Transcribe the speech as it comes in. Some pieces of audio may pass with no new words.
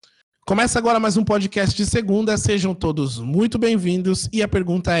Começa agora mais um podcast de segunda, sejam todos muito bem-vindos e a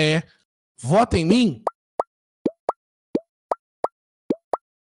pergunta é: vota em mim?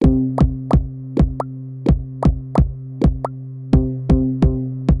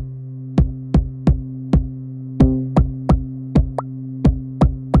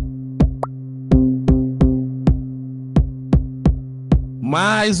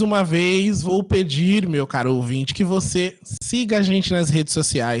 Mais uma vez, vou pedir, meu caro ouvinte, que você siga a gente nas redes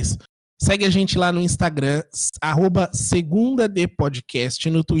sociais. Segue a gente lá no Instagram, @segundadepodcast,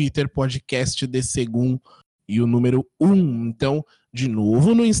 no Twitter, podcast de Segum e o número 1. Então, de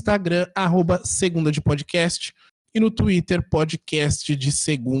novo, no Instagram, @segundadepodcast e no Twitter, podcast de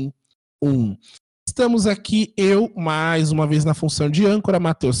Segum 1. Estamos aqui, eu, mais uma vez na função de âncora,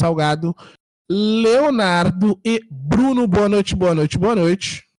 Matheus Salgado, Leonardo e Bruno. Boa noite, boa noite, boa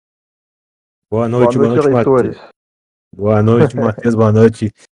noite. Boa noite, leitores. Boa noite, Matheus. Boa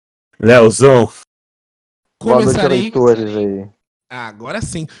noite, Leozão. Boa noite, leitores aí. Agora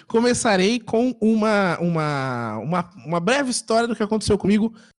sim. Começarei com uma breve história do que aconteceu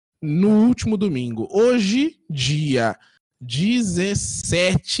comigo no último domingo. Hoje, dia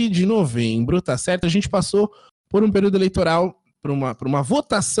 17 de novembro, tá certo? A gente passou por um período eleitoral, por uma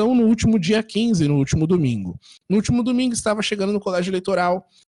votação no último dia 15, no último domingo. No último domingo, estava chegando no colégio eleitoral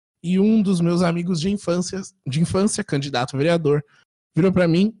e um dos meus amigos de infância, candidato a vereador, virou para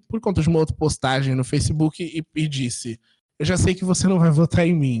mim, por conta de uma outra postagem no Facebook, e disse: eu já sei que você não vai votar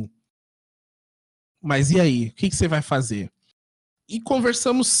em mim, mas e aí? O que você vai fazer? E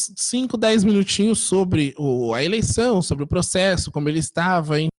conversamos 5, 10 minutinhos sobre a eleição, sobre o processo, como ele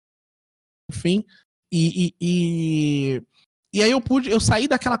estava, enfim. E aí eu saí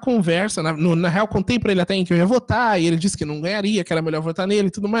daquela conversa, na real contei pra ele até em que eu ia votar, e ele disse que não ganharia, que era melhor votar nele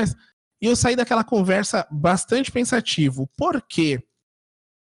e tudo mais. E eu saí daquela conversa bastante pensativo. Por quê?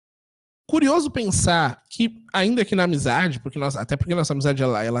 Curioso pensar que, ainda que na amizade, até porque nossa amizade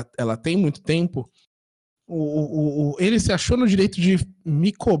ela tem muito tempo, ele se achou no direito de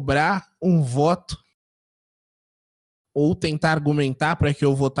me cobrar um voto ou tentar argumentar para que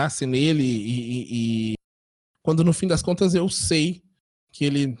eu votasse nele e quando no fim das contas eu sei que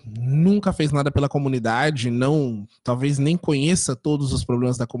ele nunca fez nada pela comunidade, talvez nem conheça todos os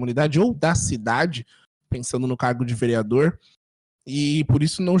problemas da comunidade ou da cidade, pensando no cargo de vereador, e por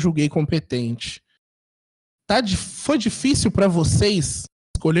isso não julguei competente. Foi difícil para vocês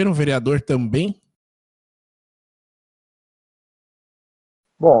escolher um vereador também?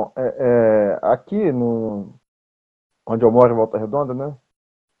 Bom, aqui onde eu moro, em Volta Redonda, né?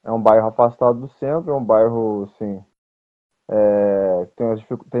 É um bairro afastado do centro, é um bairro, assim,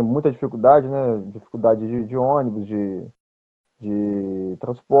 tem muita dificuldade, né? Dificuldade de ônibus, de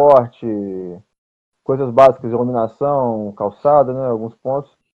transporte, coisas básicas de iluminação, calçada, né? Alguns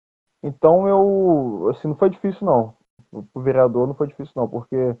pontos. Então, assim, não foi difícil, não. O vereador não foi difícil, não,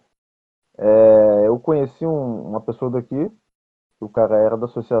 porque eu conheci uma pessoa daqui, o cara era da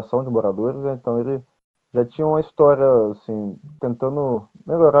associação de moradores, né? Então ele já tinha uma história, assim, tentando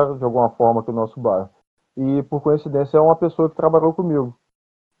melhorar de alguma forma aqui o nosso bairro. E, por coincidência, é uma pessoa que trabalhou comigo.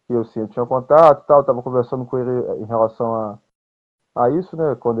 Que eu tinha contato e tal, estava conversando com ele em relação a isso,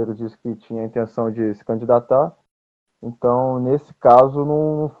 né? Quando ele disse que tinha a intenção de se candidatar. Então, nesse caso,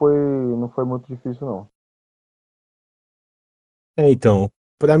 não foi muito difícil, não. Então,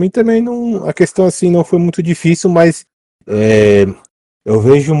 para mim também a questão assim não foi muito difícil, mas eu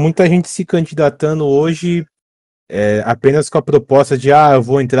vejo muita gente se candidatando hoje apenas com a proposta de eu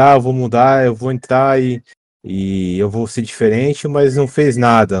vou entrar, eu vou mudar, eu vou entrar e eu vou ser diferente, mas não fez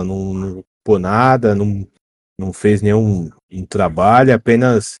nada, não pôs nada, não fez nenhum trabalho,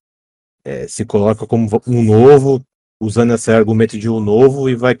 apenas se coloca como um novo, usando esse argumento de um novo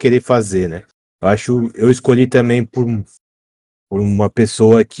e vai querer fazer, né? Eu escolhi também por uma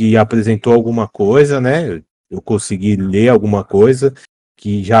pessoa que apresentou alguma coisa, né? Eu consegui ler alguma coisa,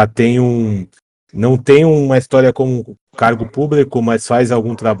 que já não tem uma história como cargo público, mas faz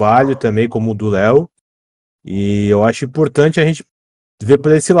algum trabalho também, como o do Léo. E eu acho importante a gente ver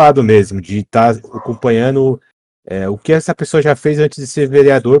por esse lado mesmo, de estar acompanhando o que essa pessoa já fez antes de ser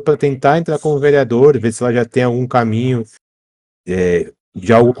vereador, para tentar entrar como vereador, ver se ela já tem algum caminho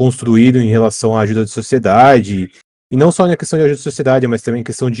de algo construído em relação à ajuda de sociedade. E não só na questão de ajuda de sociedade, mas também em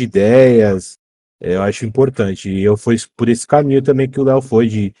questão de ideias. Eu acho importante. E eu fui por esse caminho também que o Léo foi,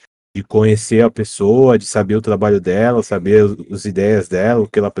 de conhecer a pessoa, de saber o trabalho dela, saber as ideias dela, o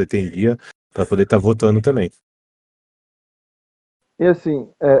que ela pretendia, para poder estar votando também. E assim,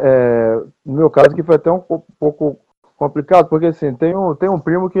 no meu caso aqui foi até um pouco complicado, porque assim, tem um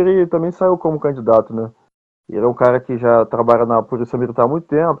primo que ele também saiu como candidato, né? Ele é um cara que já trabalha na Polícia Militar há muito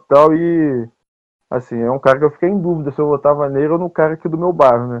tempo e tal, e assim, é um cara que eu fiquei em dúvida se eu votava nele ou no cara aqui do meu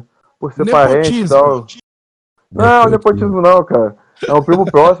bairro, né? Por ser parente e tal. Não, nepotismo não, cara. É um primo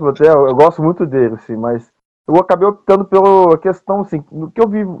próximo até, eu gosto muito dele, assim, mas eu acabei optando pela questão, assim, que eu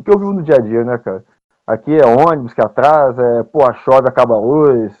vivo no dia a dia, né, cara? Aqui é ônibus que atrasa, chove, acaba a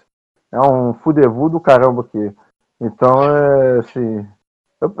luz, é um fudevu do caramba aqui. Então, assim,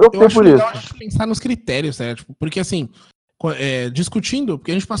 eu optei acho por legal isso. a gente pensar nos critérios, né? Tipo, porque assim, discutindo,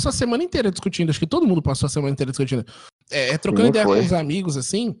 porque a gente passou a semana inteira discutindo, acho que todo mundo passou a semana inteira discutindo, trocando Sim, ideia com foi. os amigos,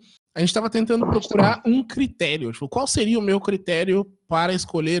 assim, a gente estava tentando procurar um critério. Tipo, qual seria o meu critério para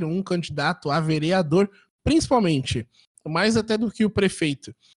escolher um candidato a vereador, principalmente, mais até do que o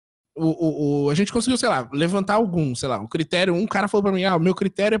prefeito? A gente conseguiu, sei lá, levantar alguns, sei lá, o critério, um cara falou pra mim, o meu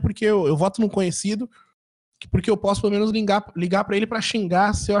critério é porque eu voto num conhecido, porque eu posso pelo menos ligar pra ele pra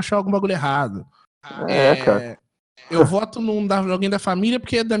xingar se eu achar algum bagulho errado. Cara. Eu voto alguém da família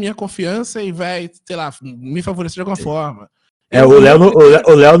porque é da minha confiança e vai, sei lá, me favorecer de alguma forma.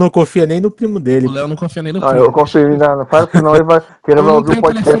 O Léo não confia nem no primo dele. O Léo não confia nem no Não, primo. eu confio ainda, não faz assim não, ele vai ouvir o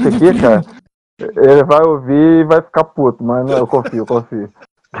podcast aqui, cara. Ele vai ouvir e vai ficar puto, mas não, eu confio.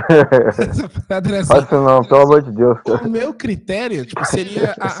 Essa parada era assim, Faz isso não, pelo amor de Deus, cara. o meu critério, tipo,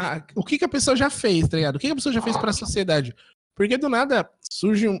 seria o que a pessoa já fez, tá ligado? O que a pessoa já fez pra sociedade? Porque do nada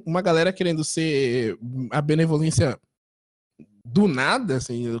surge uma galera querendo ser a benevolência do nada,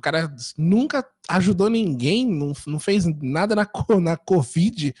 assim, o cara nunca ajudou ninguém, não fez nada na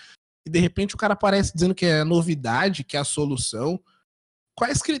Covid, e de repente o cara aparece dizendo que é novidade, que é a solução.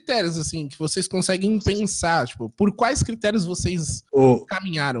 Quais critérios, assim, que vocês conseguem pensar? Tipo, por quais critérios vocês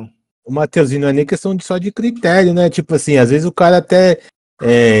caminharam? O Matheusinho, não é nem questão só de critério, né? Tipo assim, às vezes o cara até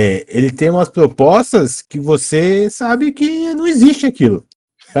ele tem umas propostas que você sabe que não existe aquilo.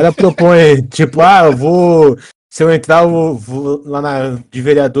 O cara propõe, tipo, se eu entrar vou lá de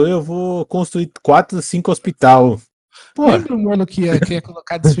vereador, eu vou construir 4, 5 hospital. Pô, lembra um mano que ia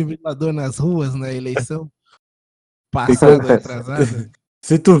colocar desfibrilador nas ruas na eleição? Passada, atrasada?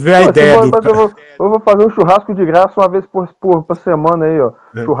 Se tu vê a ideia do eu vou fazer um churrasco de graça uma vez por semana aí, ó.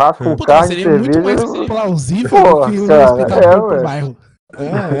 Churrasco com Puta, mas carne, seria cerveja. muito mais plausível do que um hospital pro bairro.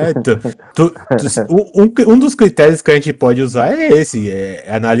 Um dos critérios que a gente pode usar é esse,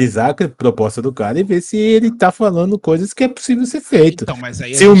 é analisar a proposta do cara e ver se ele tá falando coisas que é possível ser feito. Então, mas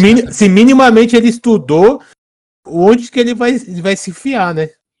aí se minimamente ele estudou, onde que ele vai se enfiar, né?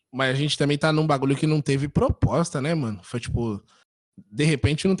 Mas a gente também tá num bagulho que não teve proposta, né, mano? Foi tipo, de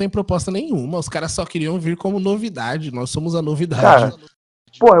repente não tem proposta nenhuma, os caras só queriam vir como novidade, nós somos a novidade. Cara,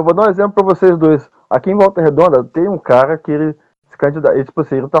 eu vou dar um exemplo pra vocês dois. Aqui em Volta Redonda tem um cara que ele se candidata, tipo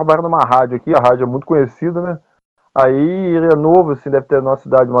assim, ele trabalha numa rádio aqui, a rádio é muito conhecida, né? Aí ele é novo, assim, deve ter na nossa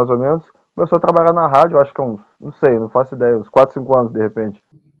cidade mais ou menos. Começou a trabalhar na rádio, acho que não sei, não faço ideia, uns 4, 5 anos de repente.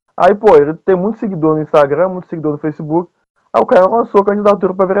 Aí, ele tem muito seguidor no Instagram, muito seguidor no Facebook. Aí o cara lançou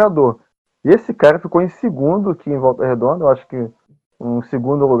candidatura para vereador. E esse cara ficou em segundo aqui em Volta Redonda, eu acho que em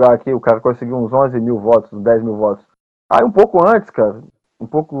segundo lugar aqui o cara conseguiu uns 11 mil votos, uns 10 mil votos. Aí um pouco antes, cara, um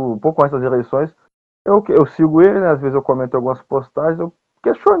pouco antes das eleições, eu sigo ele, né? Às vezes eu comento algumas postagens, eu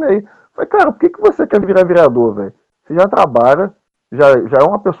questionei. Falei, cara, por que você quer virar vereador, velho? Você já trabalha, já é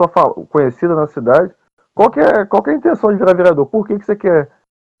uma pessoa conhecida na cidade. Qual que é a intenção de virar vereador? Por que você quer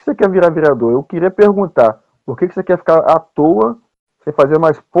virar vereador? Eu queria perguntar, por que você quer ficar à toa, sem fazer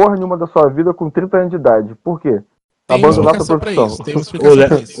mais porra nenhuma da sua vida com 30 anos de idade? Por quê? Tem uma explicação pra isso.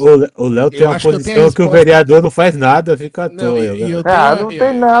 O Léo tem uma posição que o vereador não faz nada, fica à toa. Não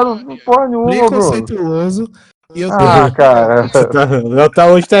tem nada, porra nenhuma, preconceituoso. Cara. O Léo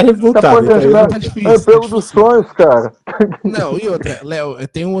hoje tá revoltado. Tá difícil. É pelo dos sonhos, cara. Não, e outra, Léo,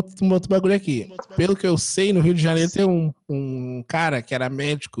 tem um outro bagulho aqui. Pelo que eu sei, no Rio de Janeiro tem um cara que era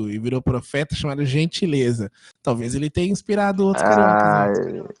médico e virou profeta chamado Gentileza. Talvez ele tenha inspirado outros cariocas.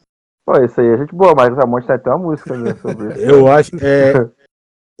 Né? Pô, isso aí é gente boa, mas a Monte tem uma música né, sobre isso. Eu acho.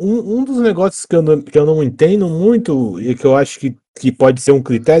 Um dos negócios que eu não entendo muito e que eu acho que pode ser um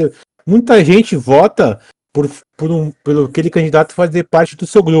critério, muita gente vota pelo aquele candidato fazer parte do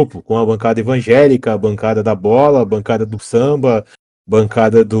seu grupo, com a bancada evangélica, a bancada da bola, a bancada do samba,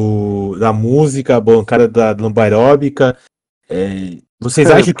 bancada da música, a bancada da lamba aeróbica.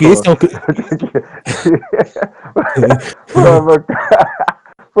 Vocês acham que esse é um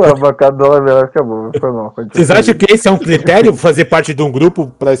a bancada do lamba acabou. Foi mal. Vocês acham que esse é um critério, fazer parte de um grupo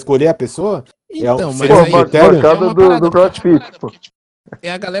para escolher a pessoa? Então, mas aí bancada do CrossFit, pô. É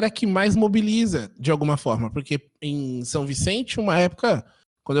a galera que mais mobiliza, de alguma forma. Porque em São Vicente, uma época,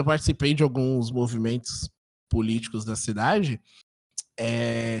 quando eu participei de alguns movimentos políticos da cidade,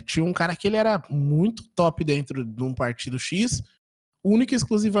 tinha um cara que ele era muito top dentro de um partido X, única e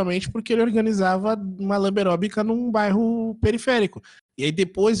exclusivamente porque ele organizava uma lamberóbica num bairro periférico. E aí,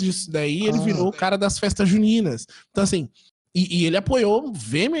 depois disso daí, ele virou o cara das festas juninas. Então, assim, e ele apoiou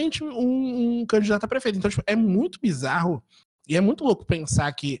veemente um candidato a prefeito. Então, tipo, é muito bizarro e é muito louco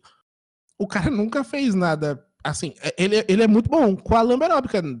pensar que o cara nunca fez nada. Assim, ele é muito bom com a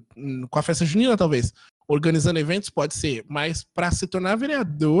lamberóbica, com a festa junina, talvez. Organizando eventos, pode ser. Mas pra se tornar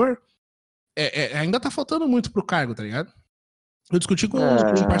vereador, ainda tá faltando muito pro cargo, tá ligado? Eu discuti com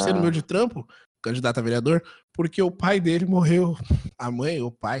um parceiro meu de trampo, candidato a vereador, porque o pai dele morreu. A mãe ou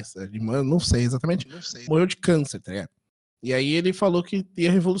o pai, a irmã, não sei exatamente. Morreu de câncer, tá ligado? E aí ele falou que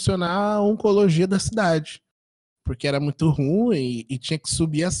ia revolucionar a oncologia da cidade. Porque era muito ruim e tinha que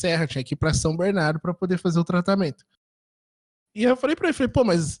subir a serra, tinha que ir pra São Bernardo pra poder fazer o tratamento. E eu falei pra ele, pô,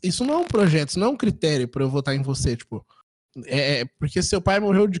 mas isso não é um projeto, isso não é um critério pra eu votar em você, tipo. Porque seu pai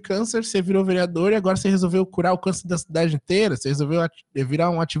morreu de câncer, você virou vereador e agora você resolveu curar o câncer da cidade inteira, você resolveu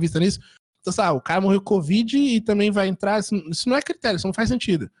virar um ativista nisso. Então, sabe, o cara morreu de Covid e também vai entrar. Isso não é critério, isso não faz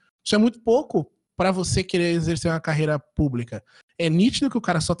sentido. Isso é muito pouco pra você querer exercer uma carreira pública. É nítido que o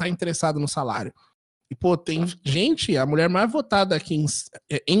cara só tá interessado no salário. E, pô, tem gente, a mulher mais votada aqui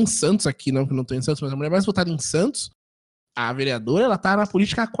em Santos, aqui, não que não tô em Santos, mas a mulher mais votada em Santos, a vereadora, ela tá na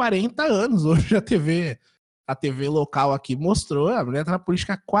política há 40 anos. Hoje a TV local aqui mostrou, a mulher tá na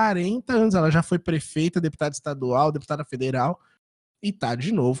política há 40 anos. Ela já foi prefeita, deputada estadual, deputada federal e tá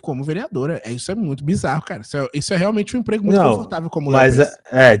de novo como vereadora. Isso é muito bizarro, cara. Isso é realmente um emprego muito confortável como mulher.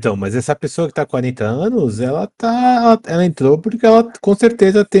 Mas essa pessoa que tá há 40 anos, ela entrou porque ela com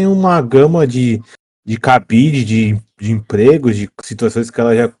certeza tem uma gama de cabide, de empregos, de situações que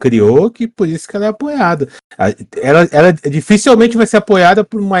ela já criou, que por isso que ela é apoiada. Ela dificilmente vai ser apoiada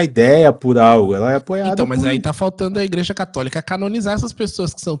por uma ideia, por algo. Ela é apoiada. Então, mas aí tá faltando a Igreja Católica canonizar essas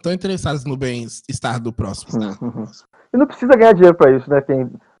pessoas que são tão interessadas no bem-estar do próximo. E não precisa ganhar dinheiro pra isso, né?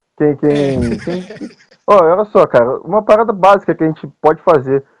 Olha só, cara, uma parada básica que a gente pode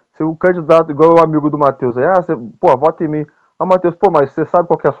fazer. Se o candidato, igual o amigo do Matheus, vota em mim. Matheus, mas você sabe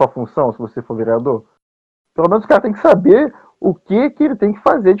qual que é a sua função se você for vereador? Pelo menos o cara tem que saber o que ele tem que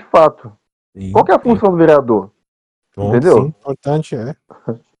fazer de fato. Sim, qual que é a função do vererador? Bom, entendeu? Sim, importante,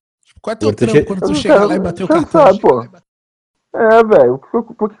 Qual é teu trampo quando tu chega lá e bater o cartão? Sabe, pô. Velho, o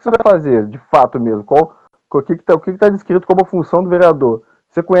que você vai fazer de fato mesmo? O que tá descrito como função do vereador?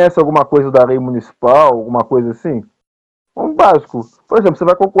 Você conhece alguma coisa da lei municipal, alguma coisa assim? Um básico. Por exemplo, você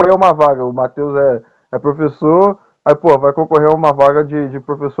vai concorrer a uma vaga, o Matheus é professor, aí, vai concorrer a uma vaga de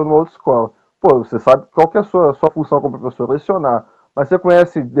professor numa outra escola. Você sabe qual que é a sua função como professor? Lecionar. Mas você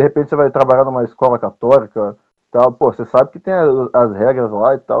conhece, de repente você vai trabalhar numa escola católica, tal, você sabe que tem as regras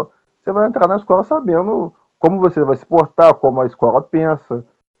lá e tal. Você vai entrar na escola sabendo como você vai se portar, como a escola pensa.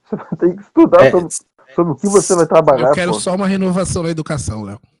 Você vai ter que estudar sobre o que você vai trabalhar. Eu quero só uma renovação na educação,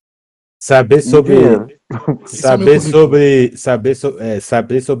 Léo. Saber sobre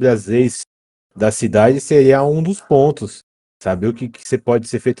as leis da cidade seria um dos pontos. Saber o que pode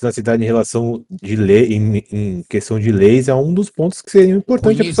ser feito na cidade em relação de lei, em questão de leis, é um dos pontos que seria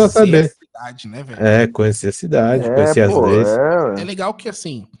importante a pessoa saber. Conhecer a cidade, né, velho? Conhecer a cidade, conhecer as leis. É legal que,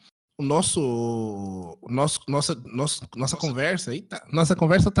 assim, nossa conversa aí, nossa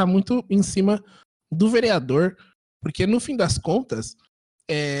conversa tá muito em cima do vereador, porque no fim das contas,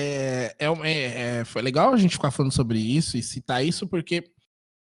 foi legal a gente ficar falando sobre isso e citar isso, porque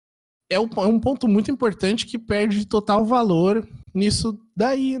é um ponto muito importante que perde total valor nisso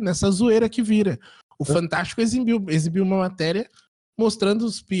daí, nessa zoeira que vira. O Fantástico exibiu uma matéria mostrando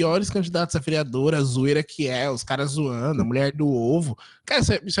os piores candidatos a vereador, a zoeira que os caras zoando, a mulher do ovo. Cara,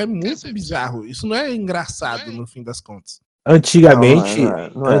 isso é muito bizarro. Isso não é engraçado no fim das contas. Antigamente...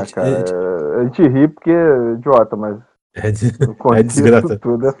 Não é, cara. A gente ri porque é idiota, mas... É desgraçado.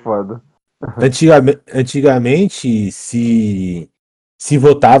 Tudo é foda. Antigamente se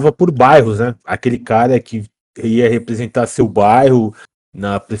votava por bairros, né? Aquele cara que ia representar seu bairro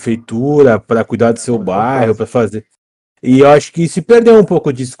na prefeitura para cuidar do seu bairro, para fazer. E eu acho que se perdeu um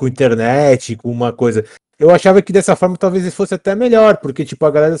pouco disso com internet, com uma coisa. Eu achava que dessa forma talvez fosse até melhor, porque tipo a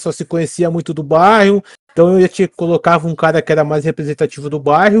galera só se conhecia muito do bairro, então colocava um cara que era mais representativo do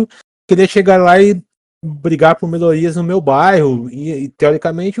bairro, queria chegar lá e brigar por melhorias no meu bairro, e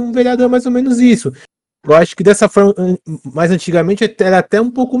teoricamente um vereador é mais ou menos isso. Eu acho que dessa forma, mais antigamente, era até um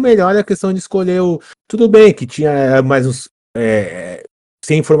pouco melhor a questão de escolher o... Tudo bem que tinha mais uns...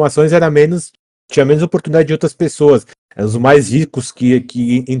 sem informações tinha menos oportunidade de outras pessoas. Eram os mais ricos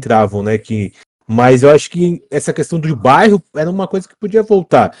que entravam, né? Mas eu acho que essa questão do bairro era uma coisa que podia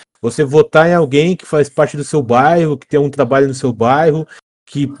voltar. você votar em alguém que faz parte do seu bairro, que tem um trabalho no seu bairro,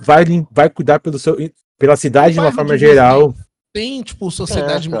 que vai cuidar pela cidade de uma forma geral. Tem, tipo,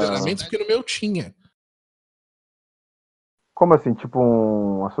 sociedade de cara. melhoramento, porque no meu tinha. Como assim? Tipo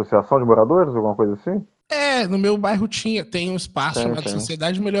uma associação de moradores, alguma coisa assim? No meu bairro tem um espaço chamado Tem.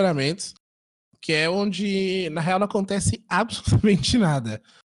 Sociedade de Melhoramentos, que é onde, na real, não acontece absolutamente nada.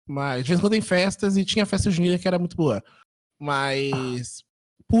 Mas, de vez em quando tem festas, e tinha festa junina que era muito boa. Mas,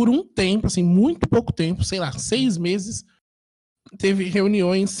 por um tempo, assim, muito pouco tempo, sei lá, 6 meses, teve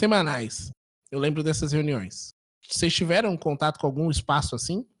reuniões semanais. Eu lembro dessas reuniões. Vocês tiveram contato com algum espaço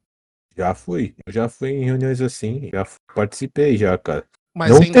assim? Já fui. Eu já fui em reuniões assim, já participei já, cara.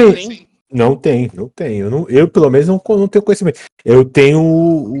 Mas Não ainda tem. Não tem. Eu pelo menos, não tenho conhecimento. Eu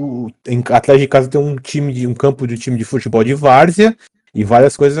tenho. Atrás de casa tem um campo de time de futebol de várzea e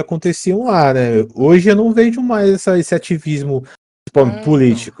várias coisas aconteciam lá, né? Hoje eu não vejo mais esse ativismo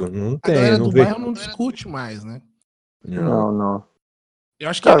político. Não A galera tem, não do vejo. bairro não discute mais, né? Não. Eu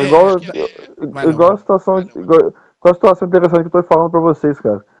acho que Cara, igual a situação interessante que eu tô falando pra vocês,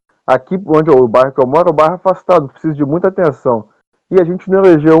 cara. Aqui onde o bairro que eu moro, é um bairro afastado, precisa de muita atenção. E a gente não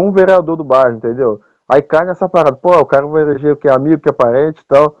elegeu um vereador do bairro, entendeu? Aí cai nessa parada, pô, o cara vai eleger o que é amigo, que é parente e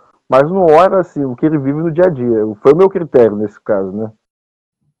tal, mas não olha assim, o que ele vive no dia a dia. Foi o meu critério nesse caso, né?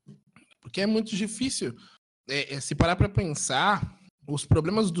 Porque é muito difícil. Se parar pra pensar, os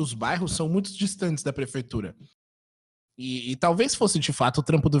problemas dos bairros são muito distantes da prefeitura. E talvez fosse de fato o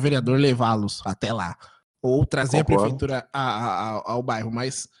trampo do vereador levá-los até lá. Ou trazer a prefeitura ao bairro.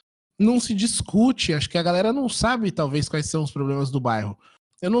 Mas não se discute. Acho que a galera não sabe, talvez, quais são os problemas do bairro.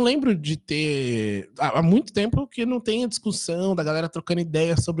 Eu não lembro de ter. Há muito tempo que não tem a discussão da galera trocando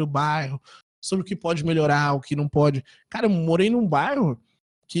ideias sobre o bairro, sobre o que pode melhorar, o que não pode. Cara, eu morei num bairro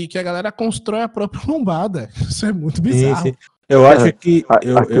que a galera constrói a própria lombada. Isso é muito bizarro. Sim. Eu acho que.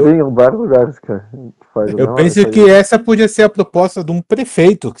 Aqui tem em vários lugares, cara. Eu penso que essa podia ser a proposta de um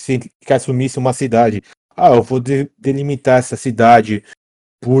prefeito que assumisse uma cidade. Eu vou delimitar essa cidade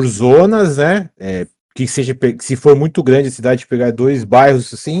por zonas, né? Que seja, se for muito grande a cidade, pegar 2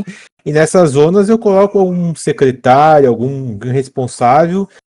 bairros assim, e nessas zonas eu coloco algum secretário, algum responsável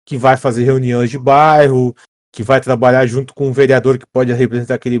que vai fazer reuniões de bairro, que vai trabalhar junto com um vereador que pode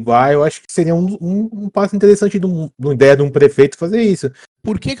representar aquele bairro. Eu acho que seria um passo interessante de uma ideia de um prefeito fazer isso.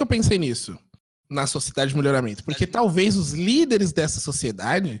 Por que eu pensei nisso na sociedade de melhoramento? Porque talvez os líderes dessa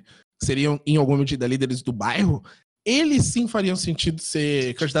sociedade, que seriam em alguma medida líderes do bairro, eles sim fariam sentido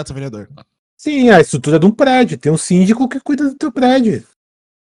ser candidatos a vereador. Sim, a estrutura de um prédio. Tem um síndico que cuida do teu prédio.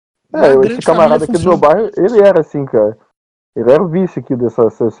 Esse camarada aqui do meu bairro, ele era assim, cara. Ele era o vice aqui dessa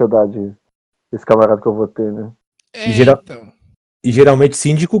sociedade, esse camarada que eu votei, né? Então. E geralmente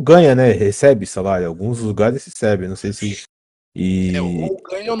síndico ganha, né? Recebe salário. Alguns lugares recebe, não sei se. Ou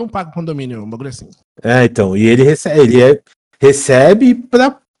ganha ou não paga condomínio, um bagulho assim. Então, e ele recebe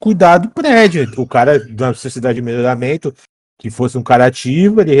pra cuidar do prédio. O cara da sociedade de melhoramento, que fosse um cara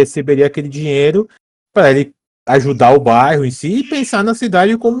ativo, ele receberia aquele dinheiro para ele ajudar o bairro em si e pensar na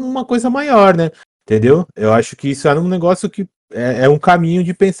cidade como uma coisa maior, né? Entendeu? Eu acho que isso era um negócio que é um caminho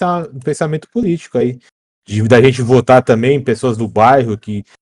de pensamento político aí. Da gente votar também em pessoas do bairro que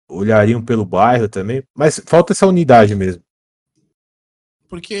olhariam pelo bairro também. Mas falta essa unidade mesmo.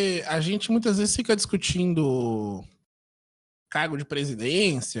 Porque a gente muitas vezes fica discutindo cargo de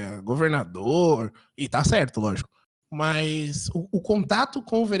presidência, governador, e tá certo, lógico. Mas o contato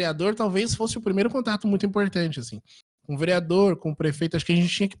com o vereador talvez fosse o primeiro contato muito importante, assim. Com o vereador, com o prefeito, acho que a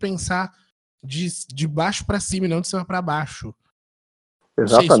gente tinha que pensar de baixo para cima e não de cima para baixo.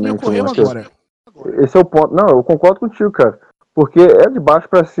 Exatamente. Isso me ocorreu agora. Esse é o ponto. Não, eu concordo contigo, cara. Porque é de baixo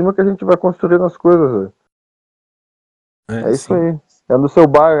para cima que a gente vai construindo as coisas, velho. É isso aí. É no seu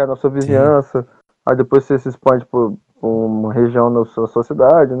bairro, é na sua vizinhança. Sim. Aí depois você se expande por uma região da sua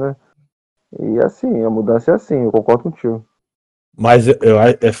cidade, né? E assim, a mudança é assim, eu concordo contigo. Mas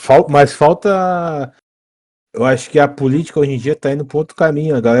mas falta. Eu acho que a política hoje em dia está indo para outro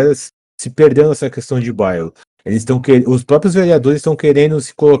caminho. A galera se perdeu nessa questão de bairro. Os próprios vereadores estão querendo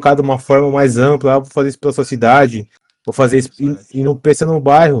se colocar de uma forma mais ampla. Vou fazer isso pela sua cidade, vou fazer isso e não pensa no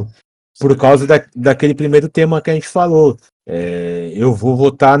bairro. Por causa daquele primeiro tema que a gente falou. Eu vou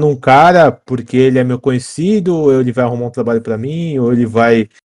votar num cara porque ele é meu conhecido, ou ele vai arrumar um trabalho para mim, ou ele vai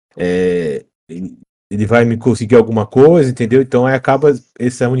me conseguir alguma coisa, entendeu? Então aí acaba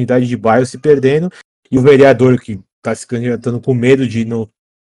essa unidade de bairro se perdendo, e o vereador que está se candidatando com medo de não.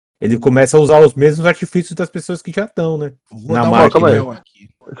 Ele começa a usar os mesmos artifícios das pessoas que já estão, né? Vou na máquina aqui.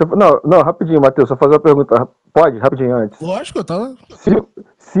 Não, rapidinho, Matheus, só fazer uma pergunta. Pode? Rapidinho antes. Lógico, eu tava.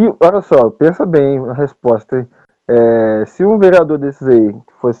 Olha só, pensa bem na resposta. Se um vereador desses aí,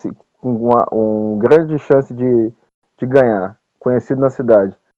 que fosse com uma grande chance de ganhar, conhecido na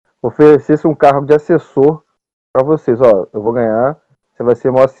cidade, oferecesse um cargo de assessor para vocês, ó, eu vou ganhar, você vai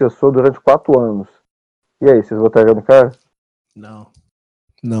ser meu assessor durante 4 anos. E aí, vocês votariam no cara? Não.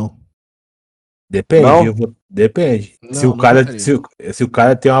 Depende, depende. Se Não, o cara, votaria. se o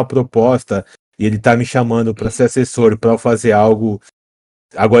cara tem uma proposta e ele tá me chamando para ser assessor, para eu fazer algo.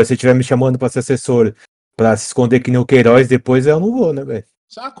 Agora, se ele estiver me chamando para ser assessor, para se esconder que nem o Queiroz, depois eu não vou, né, velho?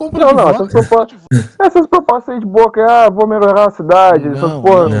 Só a compra de voto. Essas propostas aí de boa, que vou melhorar a cidade, essas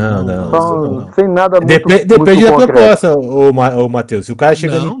porra, Não. sem nada muito Depende da concreto. proposta, ô Matheus. Se o cara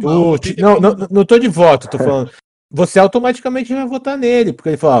chega em tu. Não tô de voto, tô falando. Você automaticamente vai votar nele, porque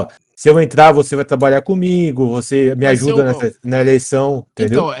ele fala, ó, se eu entrar, você vai trabalhar comigo, você me ajuda na eleição,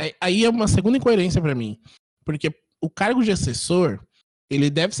 entendeu? Então, aí é uma segunda incoerência pra mim. Porque o cargo de assessor, ele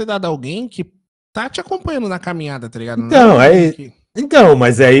deve ser dado a alguém que tá te acompanhando na caminhada, tá ligado? Então,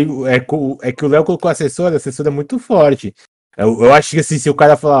 mas aí é que o Léo colocou assessor é muito forte. Eu acho que assim, se o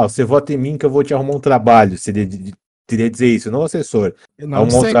cara falar, você vota em mim que eu vou te arrumar um trabalho, teria dizer isso, não assessor. Não,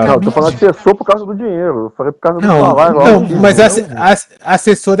 eu tô falando assessor por causa do dinheiro. Eu falei por causa do salário. Mas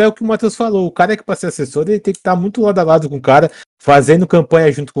assessor é o que o Matheus falou. O cara que para ser assessor, ele tem que estar muito lado a lado com o cara, fazendo campanha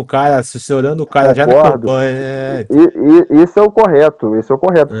junto com o cara, assessorando o cara já na campanha. Esse é o correto,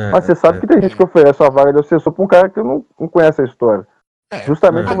 Mas você sabe que tem gente que oferece uma vaga de assessor pra um cara que não conhece a história.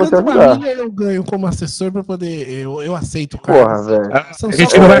 Justamente pra você ajudar. Família eu ganho como assessor pra poder. Eu aceito, cara. Porra, velho. São só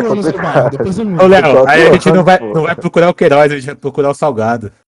 4 anos de barra, depois eu Ô, Léo, aí a gente não vai procurar o Queiroz, a gente vai procurar o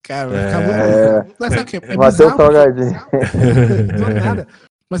Salgado. Cara, acabou. Mas sabe o que é bizarro? Salgadinho. Nada.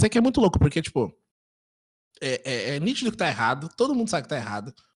 Mas é que é muito louco, porque, tipo, é nítido que tá errado, todo mundo sabe que tá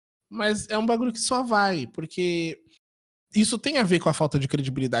errado, mas é um bagulho que só vai, porque isso tem a ver com a falta de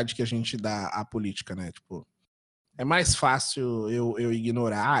credibilidade que a gente dá à política, né? Tipo, é mais fácil eu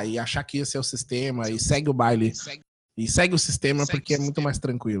ignorar e achar que esse é o sistema e segue o baile e segue o sistema porque é muito mais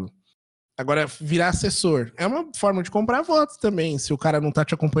tranquilo. Agora, virar assessor é uma forma de comprar votos também, se o cara não tá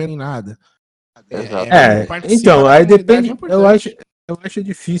te acompanhando em nada. Então, aí depende. Eu acho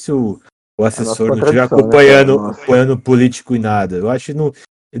difícil o assessor não estiver acompanhando político e nada. Eu acho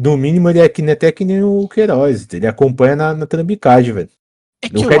no mínimo ele é até que nem o Queiroz, ele acompanha na trambicagem, velho.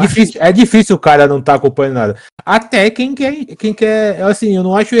 É difícil o cara não tá acompanhando nada. Até quem quer, assim, eu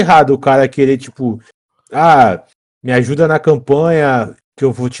não acho errado o cara querer, tipo, me ajuda na campanha que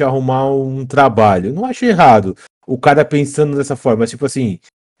eu vou te arrumar um trabalho. Eu não acho errado o cara pensando dessa forma, tipo assim,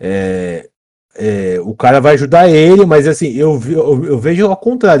 o cara vai ajudar ele, mas assim, eu vejo ao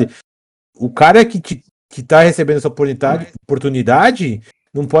contrário. O cara que tá recebendo essa oportunidade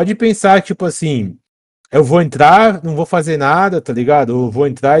não pode pensar, tipo assim, eu vou entrar, não vou fazer nada, tá ligado? Eu vou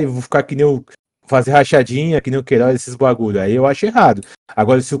entrar e vou ficar que nem fazer rachadinha, que nem o Queiroz, esses bagulho. Aí eu acho errado.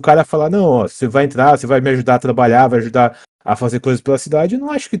 Agora, se o cara falar, não, ó, você vai entrar, você vai me ajudar a trabalhar, vai ajudar a fazer coisas pela cidade, eu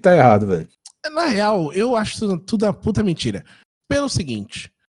não acho que tá errado, velho. Na real, eu acho tudo a puta mentira. Pelo seguinte,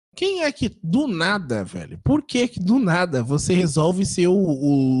 quem é que do nada, velho, por que do nada você resolve ser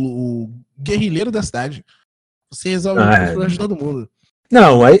o guerrilheiro da cidade? Você resolve ajudar todo mundo.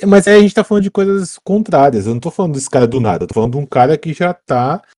 Não, mas aí a gente tá falando de coisas contrárias. Eu não tô falando desse cara do nada. Eu tô falando de um cara que já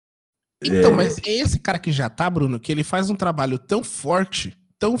tá... Então, mas é esse cara que já tá, Bruno, que ele faz um trabalho tão forte,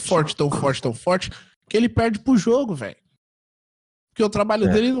 que ele perde pro jogo, velho. Porque o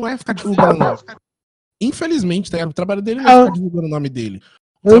trabalho dele não é ficar divulgando o nome. Infelizmente, tá? O trabalho dele não é ficar divulgando o nome dele.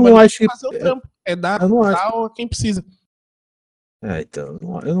 O trabalho dele é fazer o trampo. É dar a quem precisa. Então,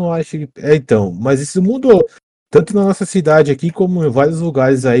 eu não acho que... Então, mas isso mudou. Tanto na nossa cidade aqui, como em vários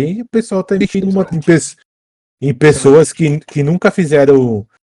lugares aí, o pessoal tá investindo em pessoas que nunca fizeram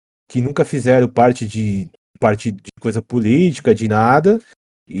parte de coisa política, de nada,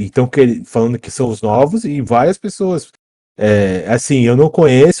 e estão falando que são os novos, e várias pessoas. Assim, eu não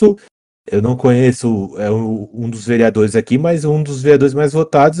conheço um dos vereadores aqui, mas um dos vereadores mais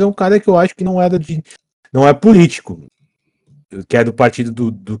votados é um cara que eu acho que não é político, que é do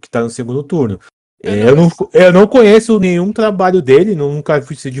partido do que tá no segundo turno. Eu não conheço nenhum trabalho dele, nunca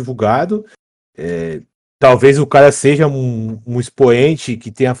vi ser divulgado. Talvez o cara seja um expoente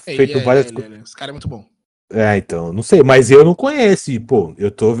que tenha feito várias coisas. Esse cara é muito bom. Então, não sei, mas eu não conheço. Pô,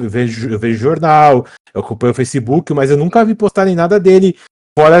 eu vejo jornal, eu acompanho o Facebook, mas eu nunca vi postarem nada dele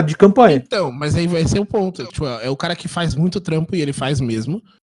fora de campanha. Então, mas aí vai ser o ponto. Tipo, é o cara que faz muito trampo e ele faz mesmo,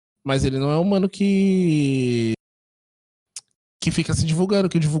 mas ele não é um mano que fica se divulgando,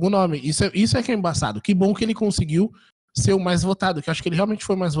 que divulga o nome. Isso é que é embaçado. Que bom que ele conseguiu ser o mais votado, que eu acho que ele realmente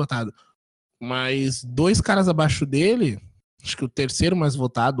foi mais votado. Mas 2 caras abaixo dele, acho que o terceiro mais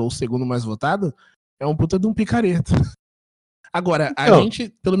votado ou o segundo mais votado, É um puta de um picareta. Agora, a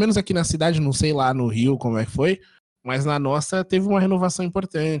gente, pelo menos aqui na cidade, não sei lá no Rio como é que foi, mas na nossa teve uma renovação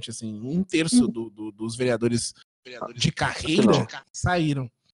importante, assim, 1/3 dos vereadores de carreira saíram.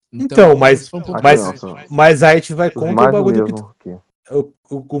 Então, mas aí a gente vai Os contra o mais do bagulho mesmo aqui.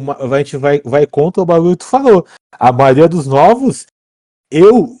 a gente vai contra o bagulho que tu falou. A maioria dos novos,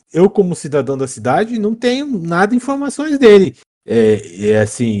 eu como cidadão da cidade, não tenho nada de informações dele.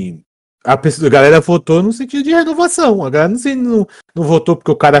 Assim, a galera votou no sentido de renovação. A galera não votou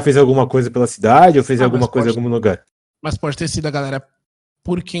porque o cara fez alguma coisa pela cidade ou fez alguma coisa em algum lugar. Mas pode ter sido a galera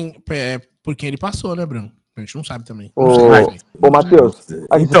por quem ele passou, né, Bruno? A gente não sabe também. Ô, Matheus,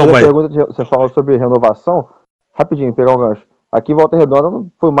 então, você falou sobre renovação. Rapidinho, pegar um gancho. Aqui em Volta Redonda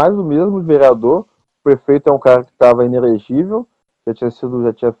foi mais o mesmo vereador. O prefeito é um cara que estava inelegível, já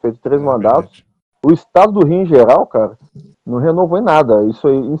tinha feito 3 mandatos. O estado do Rio em geral, cara, não renovou em nada. Isso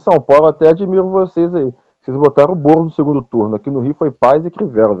aí, em São Paulo, até admiro vocês aí. Vocês botaram o bolo no segundo turno. Aqui no Rio foi paz e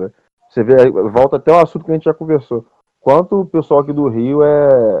crivella, velho. Você vê, volta até o assunto que a gente já conversou. Quanto o pessoal aqui do Rio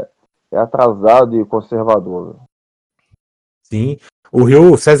é atrasado e conservador, velho. Sim. O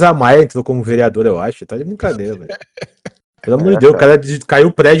Rio, César Maia entrou como vereador, eu acho. Tá de brincadeira, velho. Pelo amor de Deus, cara. O cara caiu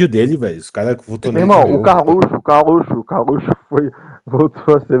o prédio dele, velho. Os caras votou nele. Meu irmão, o Carluxo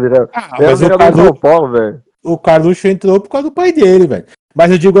voltou a ser vereador. Mas vereador em São Paulo, velho. O Carluxo entrou por causa do pai dele, velho. Mas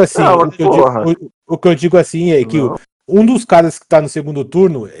eu digo assim, o que eu digo assim é que um dos caras que tá no segundo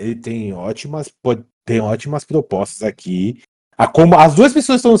turno, ele tem ótimas propostas aqui. As 2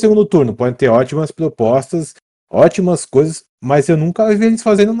 pessoas que estão no segundo turno podem ter ótimas propostas, ótimas coisas, mas eu nunca vi eles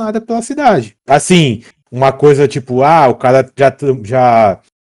fazendo nada pela cidade. Assim, uma coisa tipo, o cara já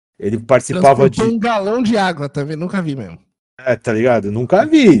ele participava de um galão de água também, nunca vi mesmo. Tá ligado? Nunca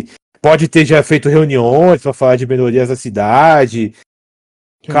vi. Pode ter já feito reuniões pra falar de melhorias da cidade.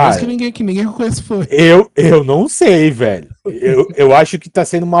 Cara, que ninguém conhece foi. Eu não sei, velho. Eu acho que tá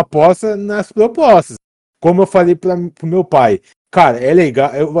sendo uma aposta nas propostas. Como eu falei pro meu pai. Cara, é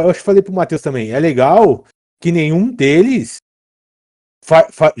legal. Eu acho que falei pro Matheus também. É legal que nenhum deles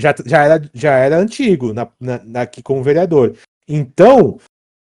já era antigo aqui como vereador. Então,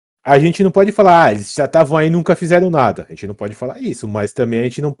 a gente não pode falar, eles já estavam aí e nunca fizeram nada. A gente não pode falar isso, mas também a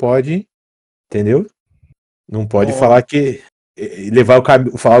gente não pode, entendeu? Não pode falar que levar o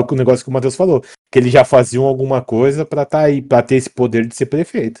caminho, falar o negócio que o Matheus falou, que eles já faziam alguma coisa pra tá aí, para ter esse poder de ser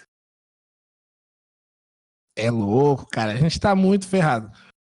prefeito. É louco, cara. A gente tá muito ferrado.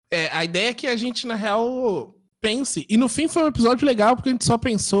 A ideia é que a gente, na real, pense. E no fim foi um episódio legal, porque a gente só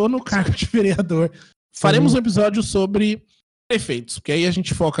pensou no cargo de vereador. Faremos um episódio sobre prefeitos, porque aí a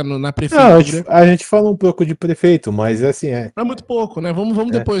gente foca na prefeitura. Não, a gente fala um pouco de prefeito, mas assim é muito pouco, né? Vamos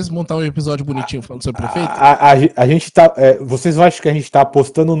depois montar um episódio bonitinho falando sobre prefeito. A gente tá. Vocês acham que a gente tá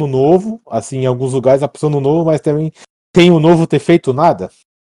apostando no novo, assim, em alguns lugares apostando no novo, mas também tem o novo ter feito nada?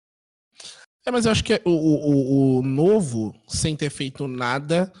 Mas eu acho que o novo, sem ter feito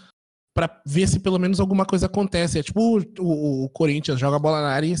nada, pra ver se pelo menos alguma coisa acontece. É tipo o Corinthians joga a bola na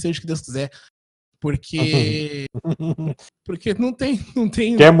área e seja o que Deus quiser. Porque não tem.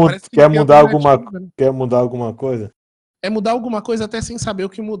 Quer mudar alguma coisa? É mudar alguma coisa até sem saber o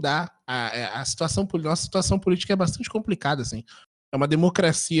que mudar. Nossa situação política é bastante complicada, assim. É uma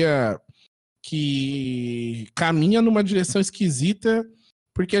democracia que caminha numa direção esquisita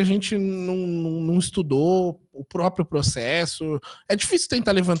porque a gente não estudou o próprio processo. É difícil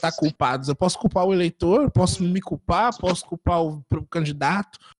tentar levantar culpados. Eu posso culpar o eleitor, posso me culpar, posso culpar o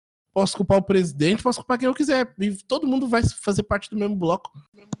candidato, posso culpar o presidente, posso culpar quem eu quiser. E todo mundo vai fazer parte do mesmo bloco.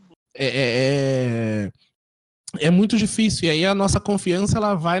 É muito difícil. E aí a nossa confiança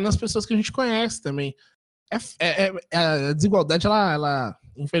ela vai nas pessoas que a gente conhece também. A desigualdade, ela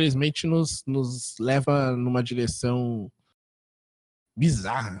infelizmente, nos leva numa direção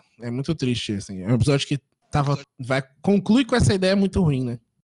bizarra. É muito triste, assim. É um episódio que conclui com essa ideia muito ruim, né?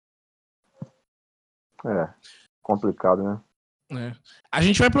 Complicado, né? A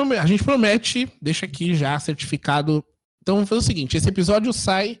gente promete, deixa aqui já certificado. Então vamos fazer o seguinte, esse episódio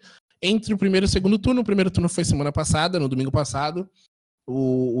sai entre o primeiro e o segundo turno. O primeiro turno foi semana passada, no domingo passado.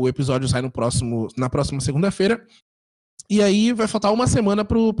 O episódio sai na próxima segunda-feira. E aí vai faltar uma semana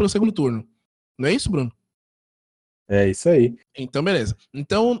pro segundo turno. Não é isso, Bruno? É isso aí. Então, beleza.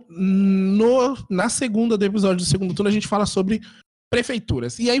 Então, na segunda do episódio do segundo turno, a gente fala sobre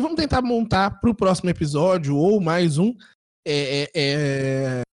prefeituras. E aí vamos tentar montar pro próximo episódio, ou mais um,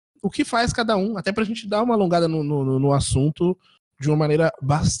 o que faz cada um, até pra gente dar uma alongada no assunto de uma maneira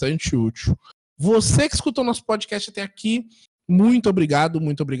bastante útil. Você que escutou nosso podcast até aqui, muito obrigado,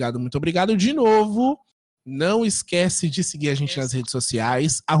 muito obrigado, muito obrigado. De novo, não esquece de seguir a gente nas redes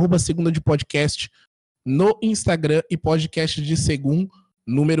sociais, @segunda de podcast no Instagram e podcast de Segum,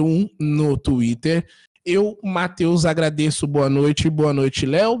 número 1 no Twitter. Eu, Matheus, agradeço. Boa noite,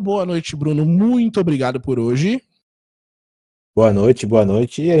 Léo. Boa noite, Bruno. Muito obrigado por hoje. Boa noite, boa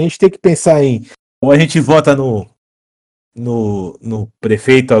noite. E a gente tem que pensar em ou a gente vota no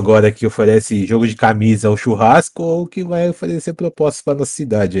prefeito agora que oferece jogo de camisa ou churrasco, ou que vai oferecer propostas para nossa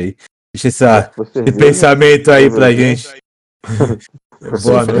cidade aí. Deixa esse pensamento aí pra gente.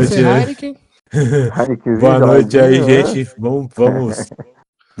 Boa noite. Boa noite aí, gente. Vamos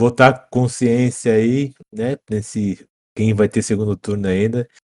votar com consciência aí, né? Nesse quem vai ter segundo turno ainda.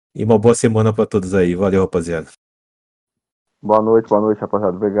 E uma boa semana para todos aí. Valeu, rapaziada. Boa noite,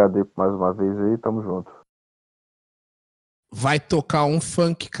 rapaziada. Obrigado aí mais uma vez aí. Tamo junto. Vai tocar um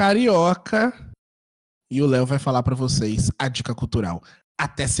funk carioca e o Léo vai falar para vocês a dica cultural.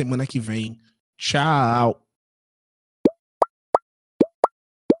 Até semana que vem. Tchau.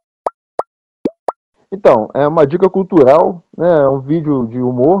 Então, é uma dica cultural, né? É um vídeo de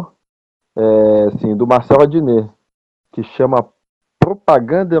humor, assim, do Marcelo Adnet, que chama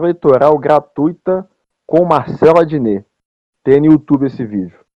Propaganda Eleitoral Gratuita com Marcelo Adnet. Tem no YouTube esse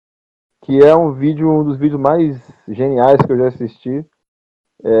vídeo. Que é um dos vídeos mais geniais que eu já assisti,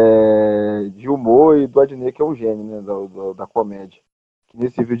 de humor, e do Adnet, que é um gênio, né, da comédia. Que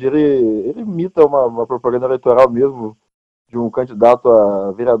nesse vídeo ele imita uma propaganda eleitoral mesmo, de um candidato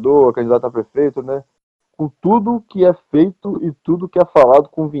a vereador, candidato a prefeito, né? Com tudo que é feito e tudo que é falado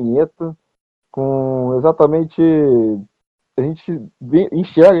com vinheta, com exatamente... A gente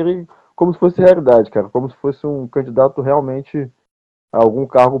enxerga ele como se fosse realidade, cara. Como se fosse um candidato realmente a algum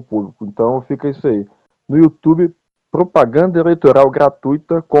cargo público. Então fica isso aí. No YouTube, Propaganda Eleitoral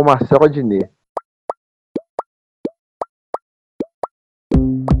Gratuita com Marcelo Adnet.